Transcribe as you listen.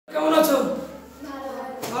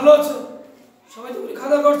ভালো আছো? সবাই তো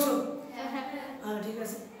খাওয়া দাওয়া করছো? হ্যাঁ ঠিক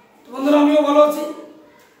আছে। তো বন্ধুরা আমিও ভালো আছি।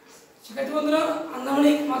 শিক্ষার্থী বন্ধুরা,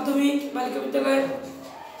 আন্দামানিক মাধ্যমিক বালিকা বিদ্যালয়ের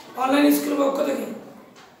অনলাইন স্কুলের পক্ষ থেকে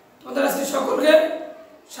তোমাদের আজকে সকলকে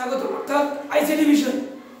স্বাগত, অর্থাৎ আইসিটি বিষয়।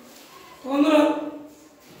 তো বন্ধুরা,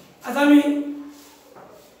 আজ আমি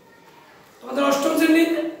তোমাদের অষ্টম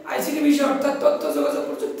শ্রেণীর আইসিটি বিষয় অর্থাৎ তথ্য যোগাযোগ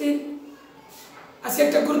প্রযুক্তি আজকে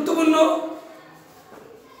একটা গুরুত্বপূর্ণ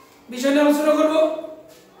বিষয় নিয়ে আলোচনা করব,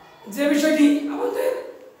 যে বিষয়টি আমাদের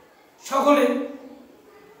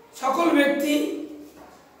সকল ব্যক্তি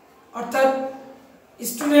অর্থাৎ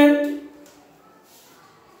স্টুডেন্ট,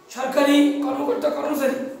 সরকারি কর্মকর্তা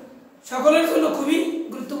কর্মচারী সকলের জন্য খুবই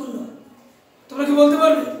গুরুত্বপূর্ণ। তোমরা কি বলতে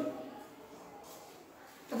পারবে?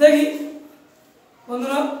 দেখি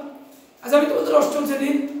বন্ধুরা, আজ আমি তোমাদের অষ্টম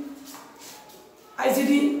শ্রেণীর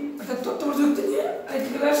আইসিটি অর্থাৎ তথ্য প্রযুক্তি নিয়ে আরেকটি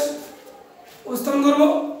ক্লাস উপস্থাপন করব।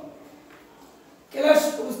 ক্লাস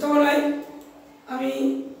উপস্থাপনায় আমি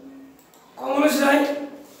কমলেশ রায়,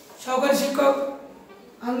 সহকারী শিক্ষক,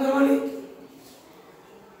 আন্দামানিক,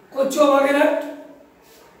 কচুয়া, বাগেরহাট।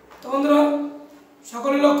 তো বন্ধুরা,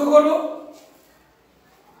 সকলে লক্ষ্য করব,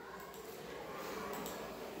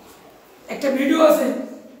 একটা ভিডিও আছে,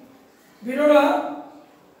 ভিডিওটা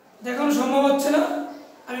দেখানো সম্ভব হচ্ছে না,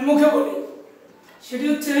 আমি মুখে বলি। সেটি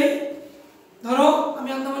হচ্ছে এই, ধরো আমি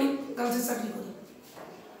আন্দামানিক গার্লসের চাকরি করি,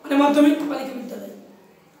 মানে মাধ্যমিক বালিকা বিদ্যালয়।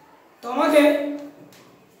 তো আমাকে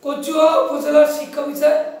কচুয়া উপজেলার শিক্ষা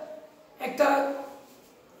অফিসার একটা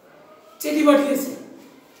চিঠি পাঠিয়েছে।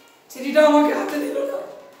 চিঠিটা আমাকে হাতে দিল না,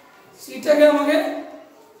 চিঠিটাকে আমাকে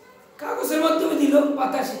কাগজের মাধ্যমে দিল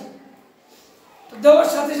বাতাসে। তো দেওয়ার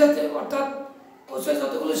সাথে সাথে অর্থাৎ কচুয়ায়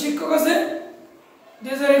যতগুলো শিক্ষক আছে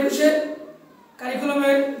 2021-এর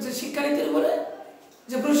কারিকুলামের যে শিক্ষানীতির উপরে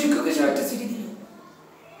যে প্রশিক্ষক হিসেবে একটা চিঠি দিল।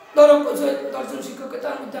 ধরো কচুয়ায় 10 জন শিক্ষককে,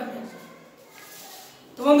 তার মধ্যে আমি আছি।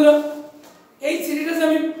 তো বন্ধুরা, এই চিঠিটা যে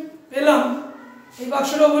আমি পেলাম, এই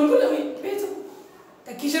বাক্সটা ওপেন করে আমি পেয়েছি।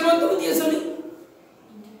 তা কিসের মাধ্যমে দিয়েছে উনি?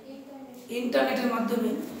 ইন্টারনেটের মাধ্যমে।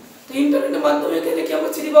 তো ইন্টারনেটের মাধ্যমে গেলে কি আমরা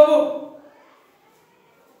চিঠি পাবো?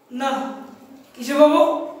 না। কিসে পাবো?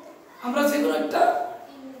 আমরা যে কোনো একটা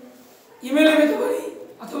ইমেলে পেতে পারি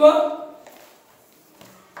অথবা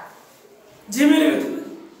জিমেলে পেতে পারি,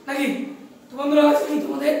 নাকি? তো বন্ধুরা, আজকে আমি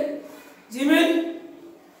তোমাদের জিমেল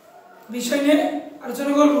বিষয় নিয়ে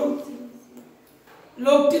আলোচনা করব।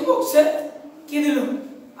 লোকটি বক্সে কি দিল?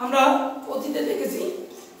 আমরা অতীতে দেখেছি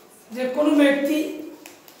যে কোনো ব্যক্তি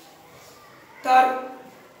তার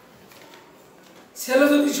ছেলে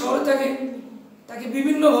যদি শহরে থাকে, তাকে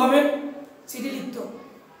বিভিন্নভাবে চিঠি লিখত।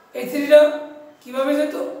 এই চিঠিটা কীভাবে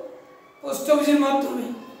যেত? পোস্ট অফিসের মাধ্যমে।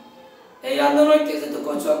 এই আন্দোলন থেকে যেত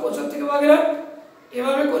কচুয়া, কচুয়া থেকে বাগেরহাট,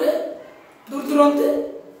 এভাবে করে দূর দূরান্তে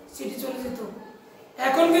চিঠি চলে যেত।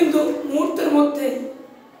 এখন কিন্তু মুহূর্তের মধ্যে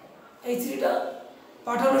এই চিঠিটা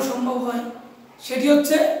পাঠানো সম্ভব হয়, সেটি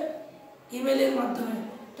হচ্ছে ইমেলের মাধ্যমে।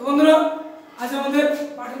 তো বন্ধুরা, আজ আমাদের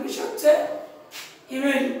পাঠের বিষয় হচ্ছে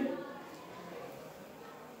ইমেল।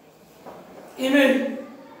 ইমেল,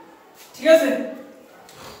 ঠিক আছে?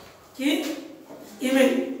 কি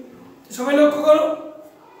ইমেল? সবাই লক্ষ্য করো,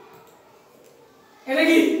 এটা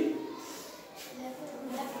কি?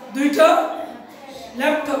 দুইটা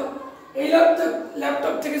ল্যাপটপ। এই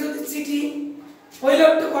ল্যাপটপ থেকে যদি চিঠি ওই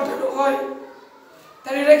ল্যাপটপ পাঠানো হয়,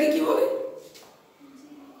 তাহলে এটাকে কি বলে?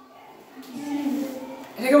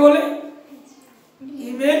 এটাকে বলে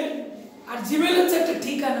ইমেল। আর জিমেল হচ্ছে একটা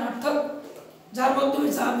ঠিকানা, অর্থাৎ যার মাধ্যমে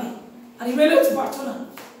যাবে। আর ইমেল হচ্ছে পার্সোনাল,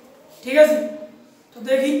 ঠিক আছে? তো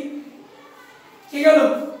দেখি কি গেল।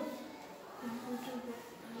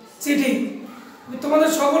 চিঠি, আমি তোমাদের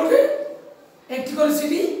সকলকে একটি করে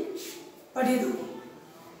চিঠি পাঠিয়ে দেবো।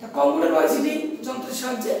 তা কম্পিউটার বা চিঠি যন্ত্রের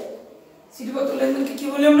সাহায্যে চিঠিপত্র লেনদেনকে কি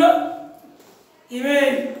বলি আমরা?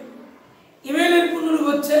 ইমেল। ইমেলের পূর্ণরূপ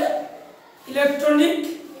হচ্ছে ইলেকট্রনিক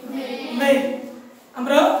মেইল।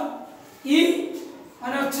 আমরা ই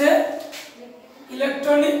মানে হচ্ছে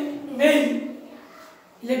ইলেকট্রনিক মেইল,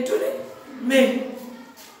 ইলেকট্রনিক মেইল।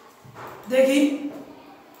 দেখি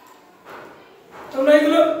তোমরা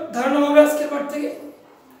এগুলো ধারণা পাবে আজকের পাঠ থেকে।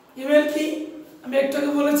 ইমেল কি? আমি একটু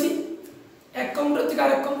আগে বলেছি, এক কম্পিউটার থেকে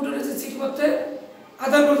আরেক কম্পিউটারে যে চিঠিপত্রের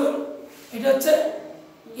আদান প্রদান, এটা হচ্ছে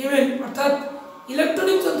ইমেল, অর্থাৎ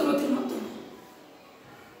ইলেকট্রনিক যন্ত্রপাতির মাধ্যমে।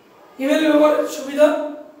 ইমেল ব্যবহারের সুবিধা: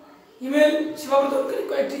 ইমেল সেবা প্রদানকারী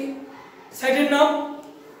কয়েকটি সাইটের নাম,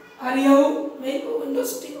 আর ইয়াহু, মেইল ও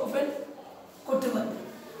উইন্ডোজটি ওপেন করতে পারবে।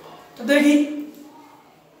 তো দেখি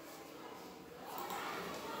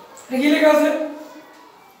কি লেখা আছে।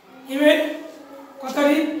 ইমেল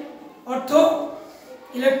কথাটির অর্থ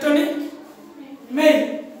ইলেকট্রনিক মেইল।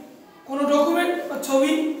 কোনো ডকুমেন্ট বা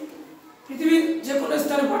ছবি পৃথিবীর যে কোনো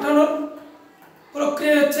স্থানে সরাসরি পাঠানোর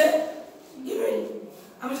প্রক্রিয়া হচ্ছে ইমেল।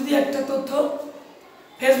 আমি যদি একটা তথ্য,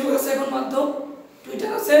 ফেসবুক আছে এখন মাধ্যম,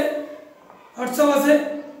 টুইটার আছে, হোয়াটসঅ্যাপ আছে,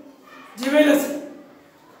 জিমেইল আছে,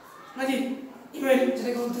 নাকি ইমেল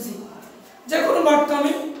যেটাকে বলতেছি, যে কোনো বার্তা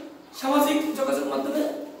আমি সামাজিক যোগাযোগ মাধ্যমে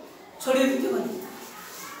ছড়িয়ে দিতে পারি।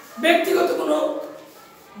 ব্যক্তিগত কোনো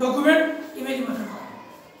ডকুমেন্ট ইমেইলে পাঠানো হয়।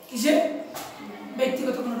 কিসে?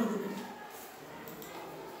 ব্যক্তিগত কোনো ডকুমেন্ট।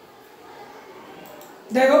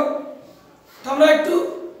 দেখো, তোমরা একটু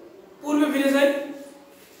পূর্বে ফিরে যাই।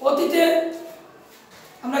 অতীতে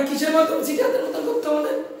আমরা কিসের মাধ্যমে চিঠি আদান প্রদান করতে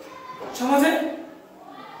আমাদের সমাজে?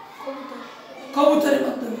 কবুতরের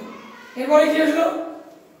মাধ্যমে। এরপরে কি আসলো?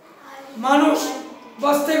 মানুষ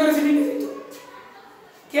বস্তায় করে চিঠি নিয়ে যেত।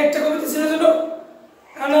 কি একটা কবিতা ছিল যেন,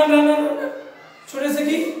 রানা রানা রানা ছড়েছে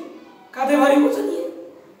কি কাঁধে ভারী বোঝা নিয়ে,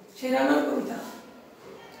 সেই রানার কবিতা।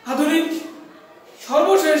 আধুনিক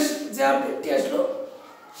সর্বশেষ যে আপডেটটি আসলো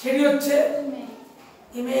সেটি হচ্ছে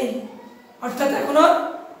ইমেইল। অর্থাৎ এখন আর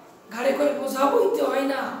ঘাড়ে করে বোঝা বইতে হয়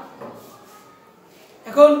না,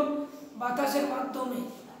 এখন বাতাসের মাধ্যমে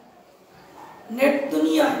নেট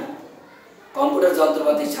দুনিয়ায় কম্পিউটার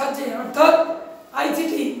যন্ত্রপাতির সাহায্যে অর্থাৎ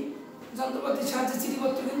আইসিটি যন্ত্রপাতির সাহায্যে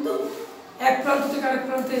চিঠিপত্র কিন্তু এক প্রান্ত থেকে আরেক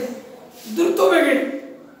প্রান্তে দ্রুত বেগে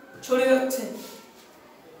ছড়িয়ে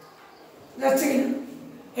যাচ্ছে কিনা?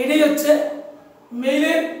 এটাই হচ্ছে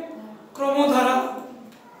মেইলের ক্রমধারা।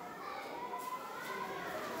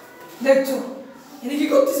 দেখছো ইনি কি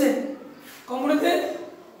করতেছে? কম্পিউটারে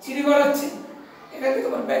চিঠি পাঠাচ্ছে, এখান থেকে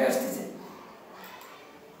তোমার ব্যাগ আসতেছে।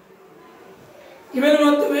 ইমেলের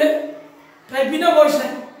মাধ্যমে প্রায় বিনা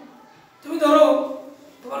পয়সায় তুমি ধরো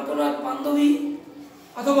তোমার কোনো এক বান্ধবী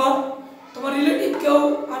অথবা তোমার রিলেটিভ কেউ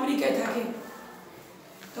আমেরিকায় থাকে,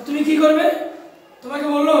 তো তুমি কি করবে? তোমাকে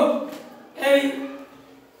বললো এই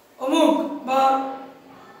অমুক বা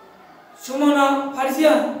সুমনা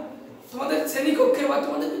ফারজিয়া তোমাদের শ্রেণীকক্ষে বা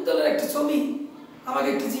তোমাদের বিদ্যালয়ের একটা ছবি আমাকে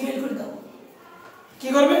একটু জিমেইল করে দাও। কি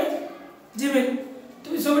করবে? জিমেইল।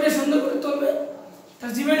 তুমি ছবিটা সুন্দর করে তুলবে,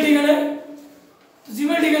 তার জিমেইল ঠিকানা। তো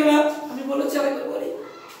জিমেইল ঠিকানা আমি বলেছি, আরেকবার বলি,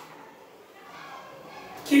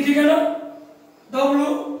 কি ঠিকানা?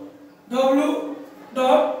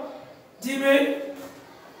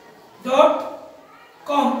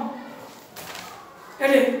 www.gmail.com।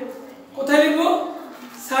 এটা কোথায় লিখবো?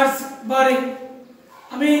 সার্চ বারে।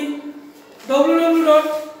 আমি www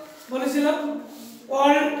বলেছিলাম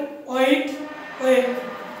world wide web,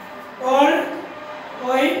 world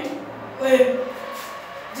wide web.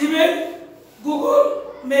 Gmail Google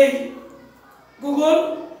mail, Google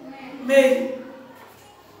mail.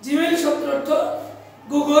 Gmail শব্দের অর্থ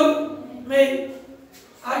গুগল মেইল।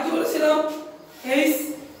 আর কি বলেছিলাম?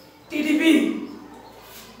 HTTP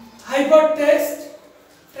hyper text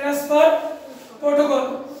transfer protocol.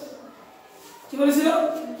 কি বলেছিলাম?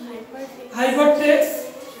 Hyper text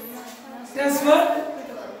transfer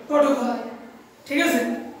protocol. ঠিক আছে,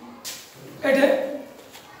 এটা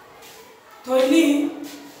তো ইনি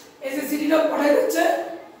এই যে চিঠিটা পাঠাই দিচ্ছে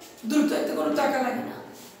দ্রুত, এতে কোনো টাকা লাগে না।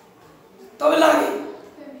 তবে লাগে,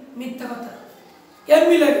 মিথ্যা কথা,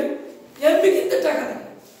 এমবি লাগে। এমবি কিনতে টাকা লাগে,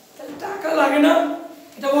 তাহলে টাকা লাগে না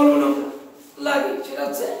এটা বলবো না, লাগে। সেটা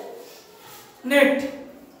হচ্ছে নেট।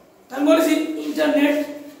 আমি বলেছি ইন্টারনেট।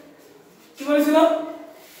 কি বলেছিলাম?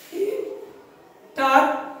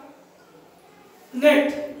 Net,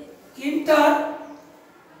 inter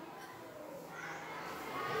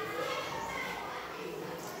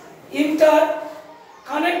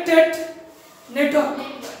connected network.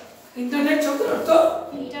 Internet শব্দের অর্থ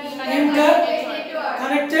ইন্টার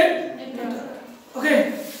কানেক্টেড নেটওয়ার্ক। ওকে,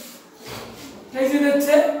 এই যে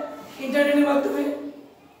হচ্ছে ইন্টারনেটের মাধ্যমে।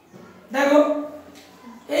 দেখো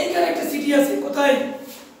এইখানে একটা সিটি আছে, কোথায়?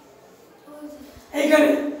 এইখানে।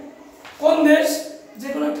 কোন দেশ? যে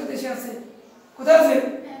কোনো একটা দেশে আছে। কোথায় আছে?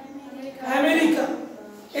 আমেরিকা।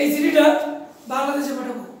 এই সিটিটা বাংলাদেশে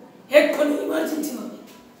পাঠাবো এক্ষুনি, ইমার্জেন্সি ভাবে।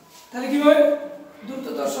 তাহলে কিভাবে?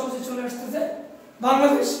 দ্রুততর সহজে চলে আসতেছে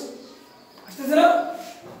বাংলাদেশ, আসতেছে না?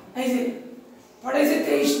 এই যে পাঠাইছে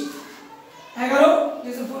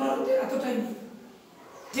 23/11/2015, এত টাইম নেই।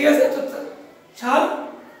 ঠিক আছে, সাল,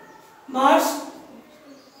 মাস,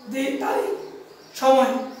 দিন, তারিখ,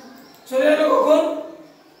 সময় চলে এলো কখন?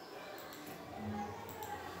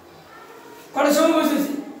 কটার সময়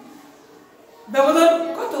বসেছি? ব্যবধান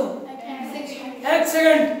কত? 1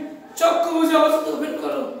 সেকেন্ড। চক্ষু বুঝে আপাতত ওপেন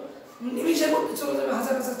করো, নিমিষের মধ্যে চলে যাবে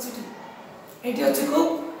হাজার হাজার চিঠি। এটি হচ্ছে খুব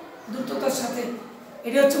দ্রুততার সাথে,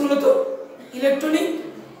 এটি হচ্ছে মূলত ইলেকট্রনিক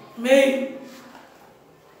মেইল।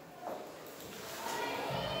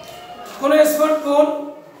 কোন স্মার্টফোন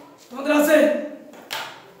তোমাদের আছে?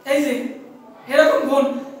 এই যে এরকম ফোন,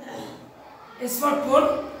 স্মার্টফোন,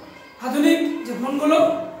 আধুনিক যে ফোনগুলো,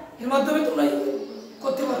 এর মাধ্যমে তোমরা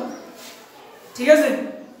করতে পারো। ঠিক আছে?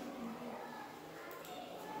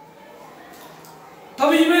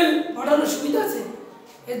 তবে ইমেল পাঠানোর সুবিধা আছে,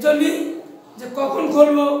 এর জন্যই যে কখন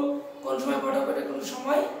করবো, কোন সময় পাঠাবো, এটা কোনো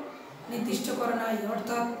সময় নির্দিষ্ট করা নাই,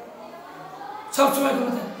 অর্থাৎ সবসময়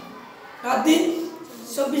খোলা থাকে, রাত দিন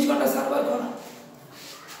 24 ঘন্টা সার্ভার খোলা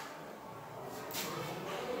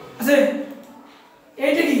আছে।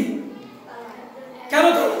 এইটা কি কেন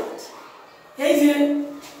খোলা? এই যে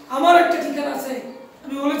আমার একটা ঠিকানা আছে,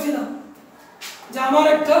 আমি বলেছিলাম যে আমার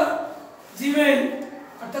একটা জিমেইল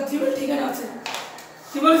অর্থাৎ জিমেইল ঠিকানা আছে,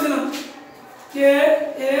 কি বলেছিলাম?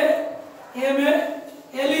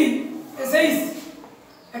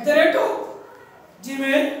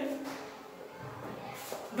 KAMALESS@gmail.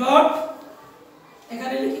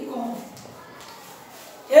 এখানে লিখি কম।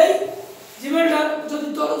 এই জিমেইলটা যদি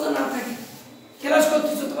দরজা না থাকে, ক্লাস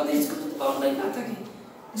করতেছো, তোমাদের স্কুল অনলাইন না থাকে,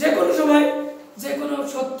 যে কোনো সময় যে কোনো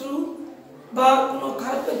শত্রু বা কোনো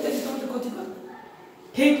খারাপ ব্যক্তি তোমাদের ক্ষতি করবে।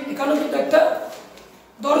 ঠিক এখানেও কিন্তু একটা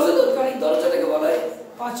দরজা দরকার, এই দরজাটাকে বলা হয়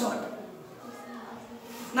পাসওয়ার্ড।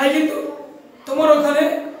 নাই কিন্তু তোমার ওখানে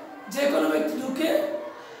যে কোনো ব্যক্তি ঢুকে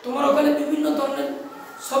তোমার ওখানে বিভিন্ন ধরনের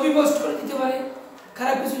ছবি পোস্ট করে দিতে পারে,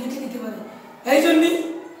 খারাপ কিছু লিখে দিতে পারে, এই জন্যই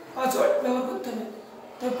পাসওয়ার্ড ব্যবহার করতে হবে।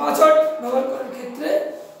 তবে পাসওয়ার্ড ব্যবহার করার ক্ষেত্রে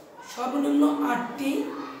সর্বনিম্ন 8টি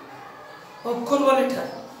অক্ষর বা লেটার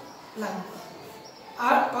লাগবে।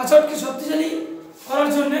 আর পাসওয়ার্ডকে শক্তিশালী করার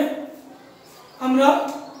জন্য আমরা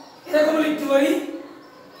এরকম লিখতে পারি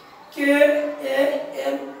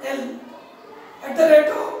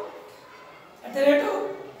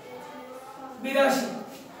KAML@82।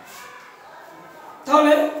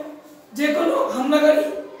 তাহলে যে কোনো হামলাকারী,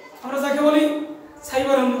 আমরা যাকে বলি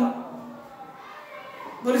সাইবার হামলা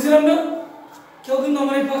বলেছিলাম না, কেউ কিন্তু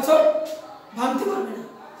আমার এই পাসওয়ার্ড ভাঙতে পারবে না।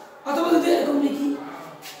 অথবা যদি এরকম লিখি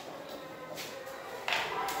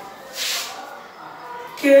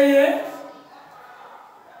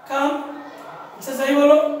কাম, আচ্ছা যাই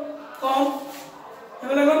বলো কম,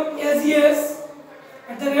 এবার এখন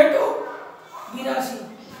AGS@82।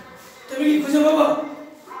 তুমি কি খুঁজে পাবা?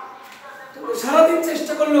 তুমি সারাদিন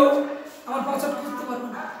চেষ্টা করলেও আমার পাসওয়ার্ড খুঁজতে পারবে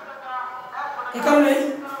না। এ কারণে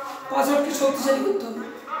পাসওয়ার্ডকে শক্তিশালী করতে হবে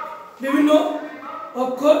বিভিন্ন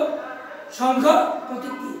অক্ষর, সংখ্যা,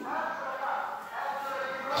 প্রতীক দিয়ে।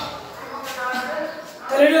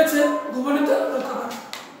 তাহলে এটা হচ্ছে গোপনীয়তা রক্ষা করা।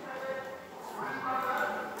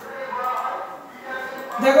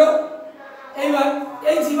 দেখো এইবার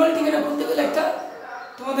এই জিমেইল ঠিকানা বলতে গেলে একটা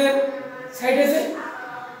তোমাদের সাইট আছে,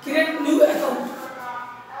 ক্রিয়েট নিউ অ্যাকাউন্ট।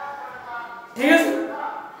 ঠিক আছে?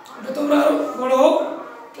 এটা তোমরা আরো বড় হোক,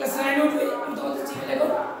 ক্লাস 9 উঠবে, আমি তোমাদের জিমেইল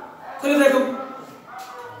অ্যাকাউন্ট খুলে দেখো।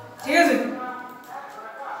 ঠিক আছে?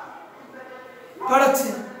 পাঠাচ্ছে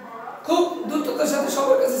খুব দ্রুততার সাথে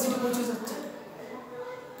সবার কাছে সেটা পৌঁছে যাচ্ছে।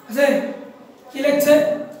 আচ্ছা কি লিখছে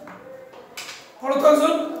পড়ো তো,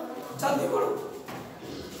 একজন চাঁদনি পড়ো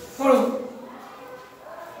পড়ো।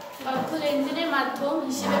 তথ্য লেনদেনের মাধ্যম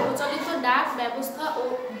হিসেবে প্রচলিত ডাক ব্যবস্থা ও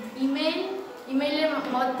ইমেইলের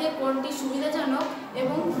মধ্যে কোনটি সুবিধাজনক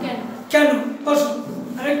এবং কেন? কেন বসো,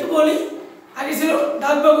 আমি একটু বলি। আগে ছিল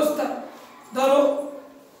ডাক ব্যবস্থা, ধরো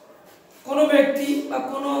কোনো ব্যক্তি বা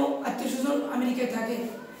কোনো আত্মীয় স্বজন আমেরিকায় থাকে,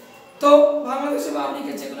 তো বাংলাদেশে বা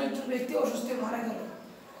আমেরিকায় যে কোনো একজন ব্যক্তি অসুস্থ হয়ে মারা গেল,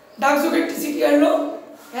 ডাকযোগে একটি চিঠি আসলো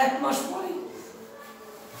 1 মাস পরে,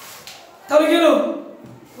 তাহলে গেল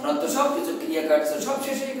ওনার তো সব কিছু ক্রিয়াকার্য সব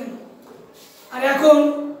শেষ হয়ে গেল। আর এখন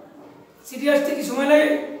চিঠি আসতে কি সময় লাগে?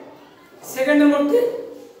 সেকেন্ডের মধ্যে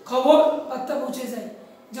খবর বার্তা পৌঁছে যায়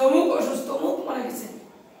যে অমুক অসুস্থ, অমুক মারা গেছে।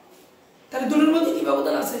 তাহলে দুটোর মধ্যে কি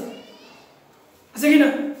ব্যবধান আছে? আছে কি না?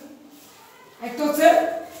 একটা হচ্ছে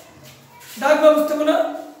ডাক ব্যবস্থাপনা,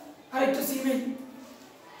 আর একটা হচ্ছে ইমেল,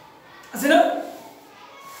 আছে না?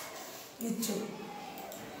 নিশ্চয়।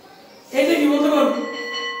 এইটা কি বলতে পারবো?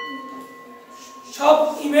 সব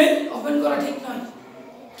ইমেল ওপেন করা ঠিক নয়।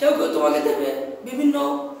 কেউ কেউ তোমাকে দেবে বিভিন্ন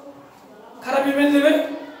খারাপ ইমেল দেবে,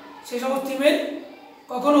 সেই সমস্ত ইমেল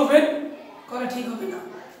কখন ওপেন করা ঠিক হবে না।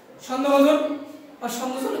 সন্দেহভাজন বা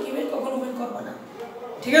সন্দেহজনক ইমেল কখন ওপেন করবে না।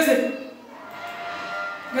 ঠিক আছে?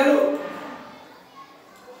 গেল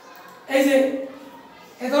এই যে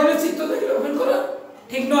এ ধরনের চিত্র দেখলে ওপেন করা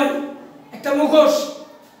ঠিক নয়। একটা মুখোশ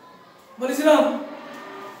বলেছিলাম,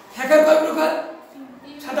 হ্যাকার কয় প্রকার?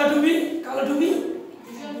 সাদা টুপি, কালো টুপি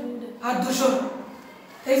আর ধূসর।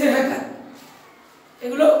 এই যে হ্যাকার,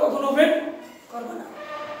 এগুলো কখনো ওপেন করবে না।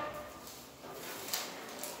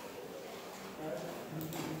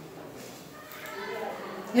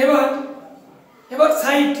 এবার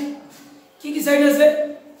সাইট কি কি সাইট আছে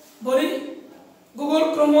বলি। গুগল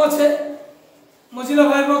ক্রোম আছে, মজিলা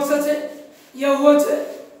ফায়ারফক্স আছে, ইয়াহু আছে,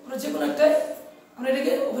 আমরা যে কোনো একটাই আমরা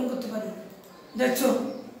এটাকে ওপেন করতে পারি। দেখছো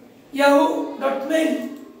yahoo.mail,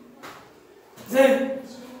 যে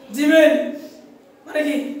জিমেল মানে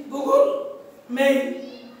কি Google mail,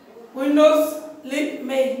 Windows leave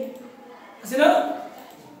mail আছে না,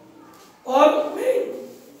 অল মেইল।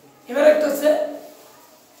 এবার একটা আছে,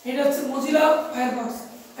 এটা হচ্ছে মজিলা ফায়ারফক্স,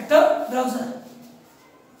 একটা ব্রাউজার,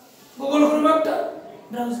 গুগল ক্রোম একটা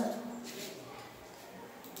ব্রাউজার।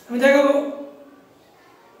 আমি দেখাবো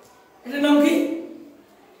এটার নাম কি,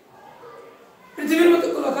 পৃথিবীর মতো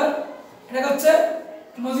গোলাকার, এটা হচ্ছে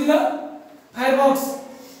মজিলা ফায়ারফক্স।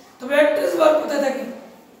 তবে অ্যাড্রেস বার কোথায় থাকে,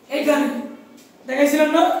 এইখানে দেখাইছিলাম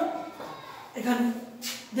না, এখানে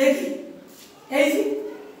দেখি, এই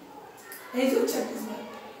যে হচ্ছে অ্যাড্রেস বার,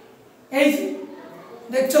 এই যে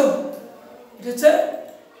দেখছো, এটা হচ্ছে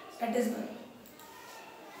অ্যাড্রেস বার।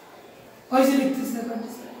 ওই যে লিখতেছি দেখো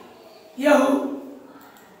অ্যাড্রেস বার, ইয়াহু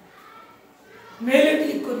মেইলে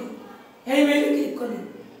ক্লিক করি, এই মেইলে ক্লিক করি,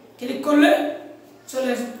 ক্লিক করলে চলে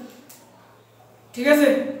আসবে, ঠিক আছে।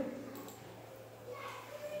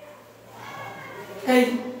 এই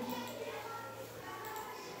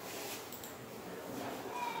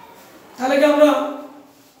তাহলে কি আমরা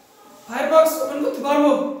ফায়ারফক্স ওপেন করতে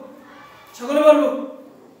পারবো? সকলে পারবো?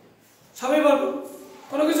 সবাই পারবো।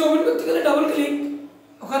 কোনো কিছু ওপেন করতে গেলে ডাবল ক্লিক,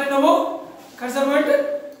 ওখানে নেবো কার্সার পয়েন্টে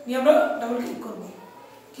নিয়ে আমরা ডাবল ক্লিক করবো।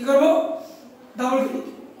 কি করবো? ডাবল ক্লিক,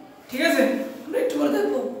 ঠিক আছে। আমরা একটু করে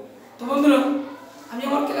দেখবো। তো বন্ধুরা, আমি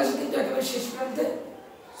আমার ক্লাসে কিন্তু একেবারে শেষ প্রান্তে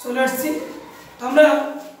চলে আসছি। তো আমরা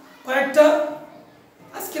কয়েকটা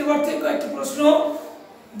আজকের বার থেকে কয়েকটা প্রশ্ন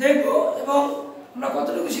দেখব এবং আমরা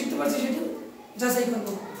কতটুকু শিখতে পারছি সেটা যাচাই করব।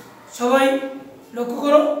 সবাই লক্ষ্য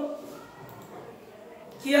করো,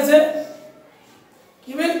 কি আছে?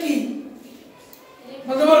 ইমেল কি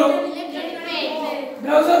বলতে পারো?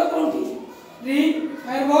 ব্রাউজার কোনটি? Read,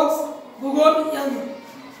 Firefox, Google, Yahoo.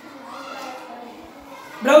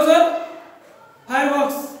 Browser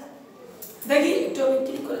Firefox. দেখি একটু আমি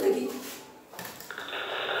ক্লিক করে দেখি,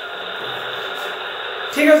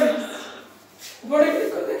 ঠিক আছে। উপরে ক্লিক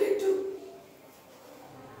করে দেখি একটু,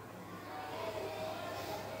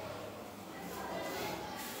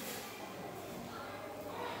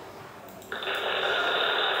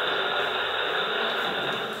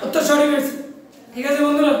 উত্তর সঠিক হয়েছে, ঠিক আছে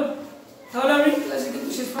বন্ধুরা। তাহলে আমি ক্লাসে কিন্তু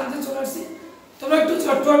শেষ প্রান্তে চলে আসছি। তোমরা একটু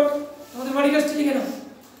চটপট তোমাদের বাড়ি কাজটা লিখে নাও,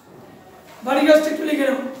 বাড়ি কাজটা একটু লিখে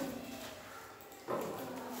নাও।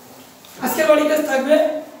 আজকের বাড়ি কাজ থাকবে,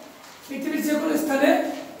 পৃথিবীর যে কোনো স্থানে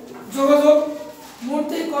যোগাযোগ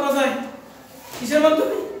মুহূর্তেই করা যায় কিসের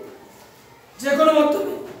মাধ্যমে? যে কোনো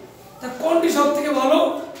মাধ্যমে। তা কোনটি সব থেকে ভালো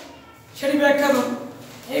সেটি ব্যাখ্যা দাও।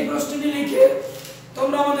 এই প্রশ্নটি লিখে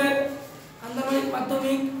তোমরা আমাদের আন্দামানিক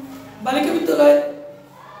মাধ্যমিক বালিকা বিদ্যালয়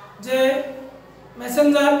যে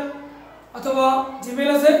মেসেঞ্জার অথবা জিমেল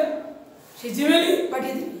আছে সেই জিমেলই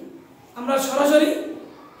পাঠিয়ে দিবি, আমরা সরাসরি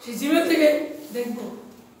সেই জিমেল থেকে দেখব।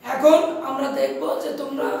 এখন আমরা দেখব যে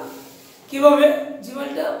তোমরা কিভাবে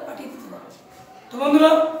জিমেলটা পাঠিয়ে দিতে পারো। তো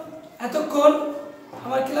বন্ধুরা, এতক্ষণ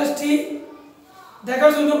আমার ক্লাসটি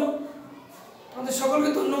দেখার জন্য তোমাদের সকলকে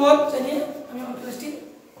ধন্যবাদ জানিয়ে আমি আমার ক্লাসটি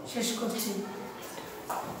শেষ করছি।